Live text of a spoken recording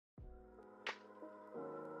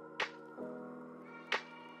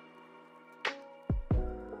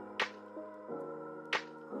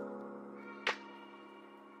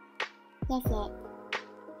Lovelock.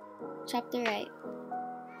 Chapter 8.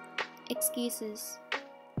 Excuses.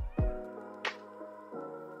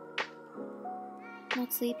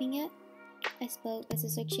 Not sleeping yet? I spoke as I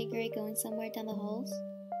saw Chigiri going somewhere down the halls.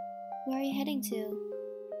 Where are you heading to?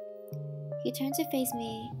 He turned to face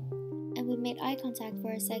me, and we made eye contact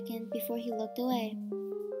for a second before he looked away.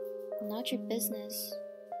 Not your business.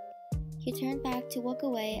 He turned back to walk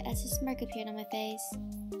away as a smirk appeared on my face.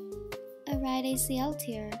 A right ACL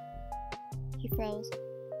tear. He froze.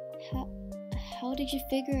 How did you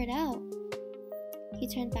figure it out? He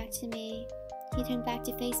turned back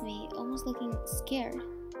to face me, almost looking scared.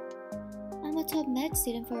 I'm a top med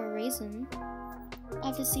student for a reason.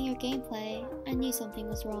 After seeing your gameplay, I knew something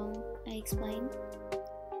was wrong, I explained.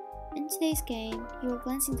 In today's game, you were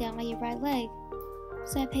glancing down at your right leg,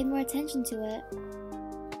 so I paid more attention to it.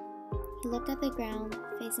 He looked at the ground,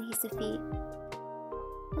 facing his defeat.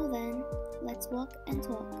 Well then, let's walk and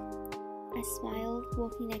talk. I smiled,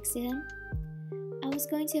 walking next to him. I was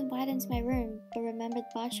going to invite him to my room, but remembered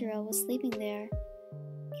Bachiro was sleeping there.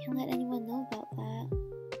 Can't let anyone know about that.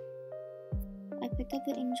 I picked up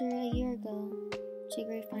the injury a year ago.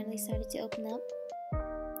 Chigiri finally started to open up.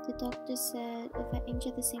 The doctor said if I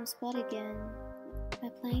injured the same spot again, my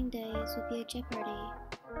playing days would be a jeopardy.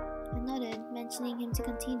 I nodded, mentioning him to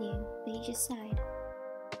continue, but he just sighed.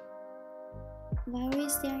 Why were you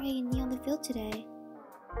staring at your knee on the field today?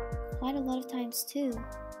 Quite a lot of times too.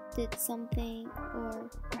 Did something, or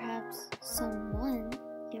perhaps someone,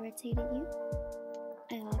 irritated you?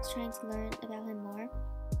 I asked, trying to learn about him more.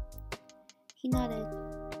 He nodded.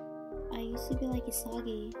 I used to be like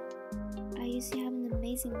Isagi. I used to have an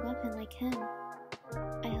amazing weapon like him.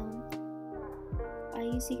 I hummed. I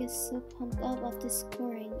used to get so pumped up after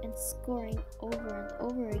scoring over and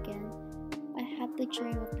over again. I had the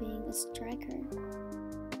dream of being a striker.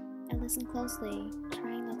 I listened closely,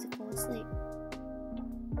 trying not to fall asleep.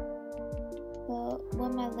 But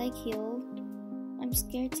when my leg healed, I'm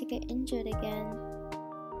scared to get injured again.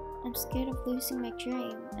 I'm scared of losing my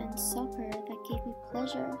dream and soccer that gave me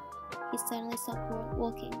pleasure. He suddenly stopped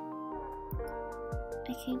walking.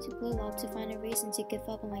 I came to Blue Lock to find a reason to give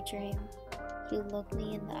up on my dream. He looked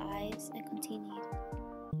me in the eyes and continued.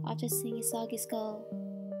 After seeing Isagi's skull,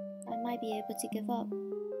 I might be able to give up.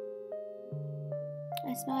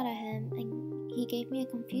 I smiled at him and he gave me a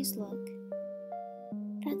confused look.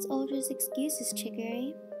 That's all just excuses,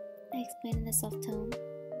 Chigiri, I explained in a soft tone.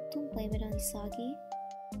 Don't blame it on Isagi.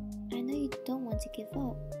 I know you don't want to give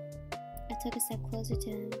up. I took a step closer to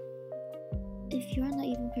him. If you're not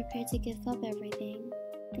even prepared to give up everything,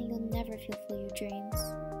 then you'll never fulfill your dreams.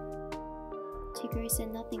 Chigiri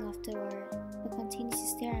said nothing afterward, but continued to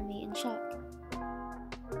stare at me in shock.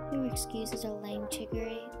 Your excuses are lame,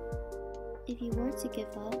 Chigiri. If you were to give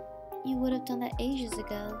up, you would have done that ages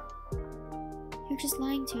ago. You're just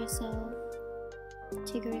lying to yourself.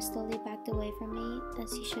 Chigiri slowly backed away from me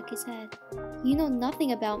as he shook his head. You know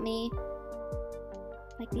nothing about me!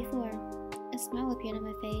 Like before, a smile appeared on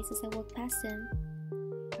my face as I walked past him.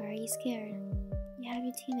 Why are you scared? You have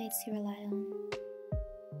your teammates to rely on.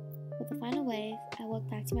 With a final wave, I walked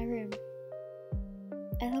back to my room.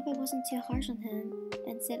 I hope I wasn't too harsh on him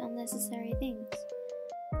and said unnecessary things.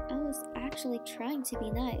 I was actually trying to be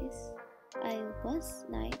nice. I was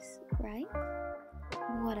nice, right?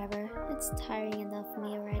 Whatever, it's tiring enough for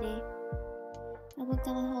me already. I walked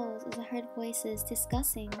down the halls as I heard voices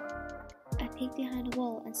discussing. I peeked behind a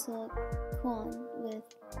wall and saw Kwon with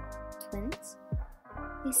twins.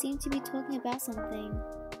 They seemed to be talking about something.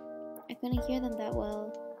 I couldn't hear them that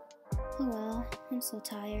well. Oh well, I'm so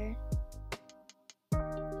tired.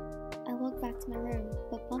 I walked back to my room,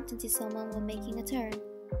 but bumped into someone while making a turn.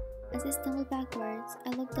 As I stumbled backwards,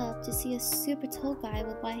 I looked up to see a super tall guy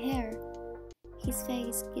with white hair. His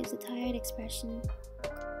face gives a tired expression.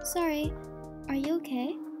 Sorry, are you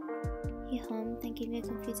okay? He hummed and gave me a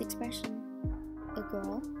confused expression. A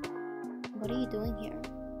girl? What are you doing here?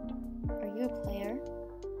 Are you a player?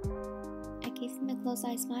 I gave him a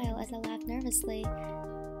close-eyed smile as I laughed nervously.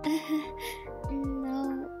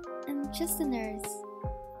 No, I'm just a nurse.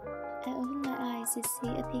 I opened my eyes to see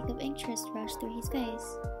a peak of interest rush through his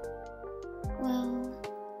face. Well,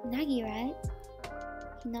 Nagi, right?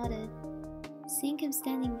 He nodded. Seeing him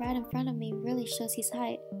standing right in front of me really shows his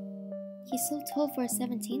height. He's so tall for a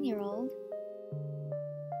 17-year-old.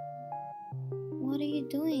 What are you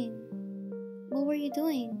doing? What were you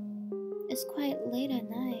doing? It's quite late at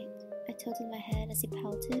night, I tilted my head as he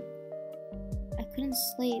pouted. I couldn't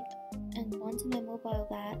sleep and wanted my mobile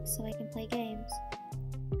back so I can play games.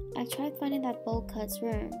 I tried finding that bowl cut's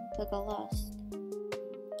room, but got lost.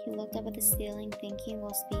 He looked up at the ceiling thinking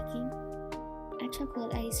while speaking. I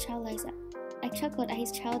chuckled at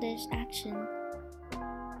his childish action.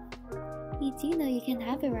 You do know you can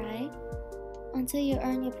have it, right? Until you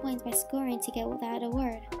earn your points by scoring to get that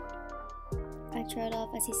award. I trailed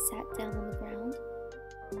off as he sat down on the ground.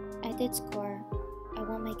 I did score. I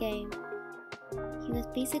won my game. He was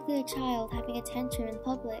basically a child having a tantrum in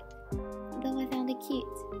public, though I found it cute.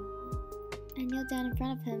 I kneeled down in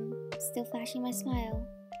front of him, still flashing my smile.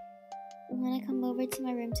 Wanna come over to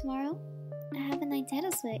my room tomorrow? I have a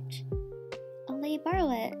Nintendo Switch. I'll let you borrow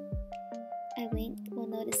it. I winked while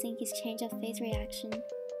noticing his change of face reaction.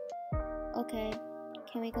 Okay,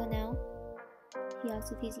 can we go now? He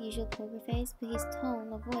asked with his usual poker face, but his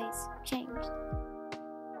tone of voice changed.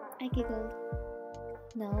 I giggled.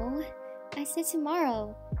 No, I said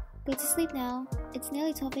tomorrow. Go to sleep now. It's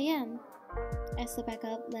nearly 12 a.m. I stood back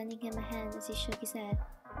up, lending him a hand as he shook his head.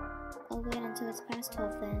 I'll wait until it's past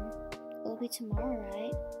 12 then. It'll be tomorrow,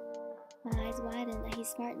 right? My eyes widened at his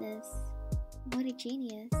smartness. What a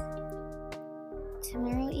genius.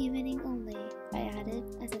 Tomorrow evening only, I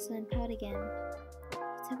added as I saw him pout again.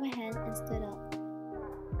 He took my hand and stood up.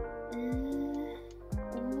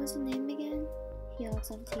 What was your name again? He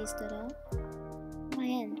asked after he stood up.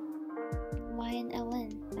 YN.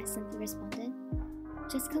 YNLN, I simply responded.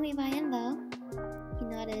 Just call me YN though. He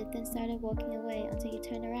nodded, then started walking away until he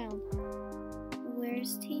turned around.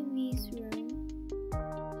 Where's Timmy's room?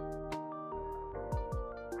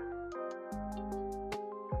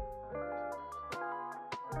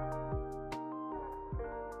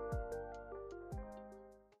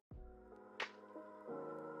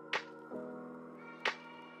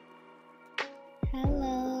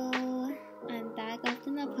 Hello, I'm back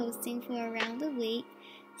after not posting for around a week.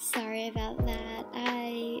 Sorry about that.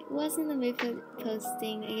 I was in the mood for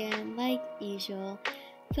posting again like usual.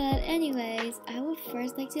 But anyways, I would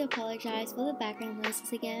first like to apologize for the background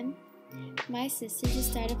noises again. My sister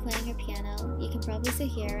just started playing her piano. You can probably still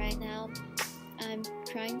hear it right now. I'm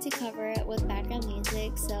trying to cover it with background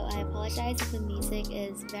music, so I apologize if the music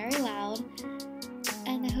is very loud.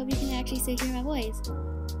 And I hope you can actually still hear my voice.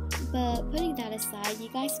 But putting that aside, you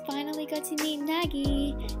guys finally got to meet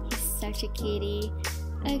Nagi. He's such a cutie.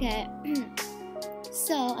 Okay,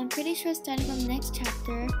 so I'm pretty sure starting from next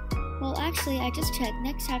chapter, well actually I just checked,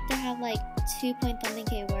 next chapter have like 2.something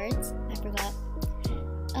K words, I forgot.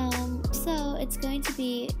 So it's going to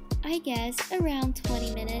be, I guess, around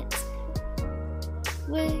 20 minutes,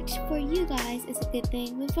 which for you guys is a good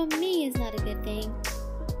thing, but for me is not a good thing.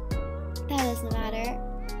 That doesn't matter.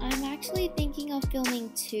 I'm actually thinking of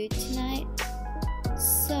filming 2 tonight,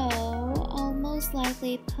 so I'll most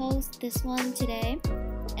likely post this one today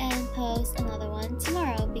and post another one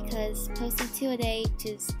tomorrow, because posting 2 a day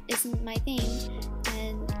just isn't my thing,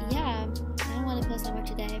 and yeah, I don't want to post that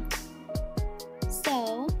much a day.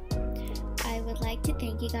 So I would like to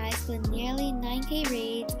thank you guys for nearly 9k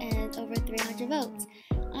reads and over 300 votes.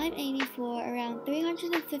 I'm aiming for around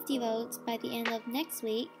 350 votes by the end of next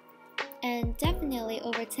week, and definitely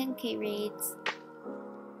over 10k reads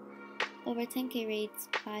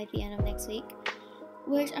by the end of next week,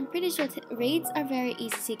 which I'm pretty sure reads are very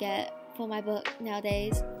easy to get for my book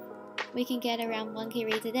nowadays. We can get around 1k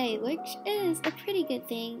reads a day, which is a pretty good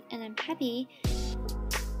thing, and I'm happy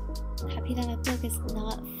that my book is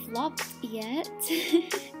not flopped yet.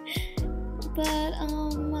 But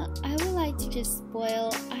I would like to just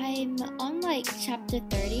spoil, I'm on like chapter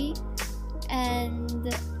 30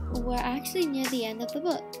 and we're actually near the end of the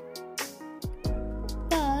book.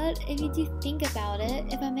 But if you do think about it,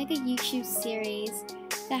 if I make a YouTube series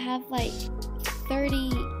that have like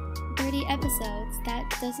 30 episodes,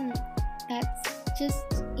 that's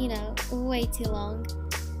just, you know, way too long.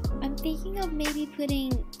 I'm thinking of maybe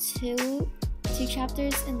putting two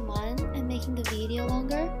chapters in one and making the video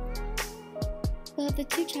longer. But the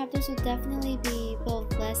 2 chapters will definitely be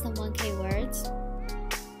both less than 1k words.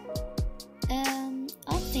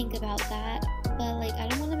 I'll think about that, but like I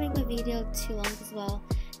don't want to make the video too long as well.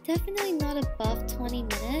 Definitely not above 20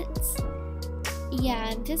 minutes. Yeah,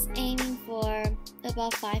 I'm just aiming for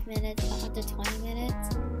about 5 minutes, but under 20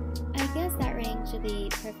 minutes. I guess that range should be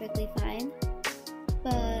perfectly fine.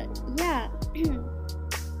 But yeah,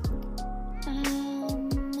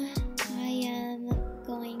 I am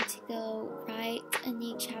going to go write a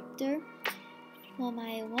new chapter for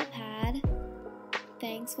my wattpad.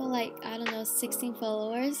 Thanks for like, I don't know, 16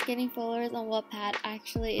 followers. Getting followers on wattpad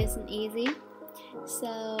actually isn't easy.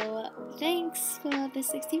 So thanks for the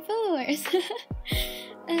 16 followers.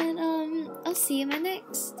 And I'll see you in my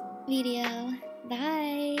next video.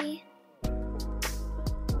 Bye.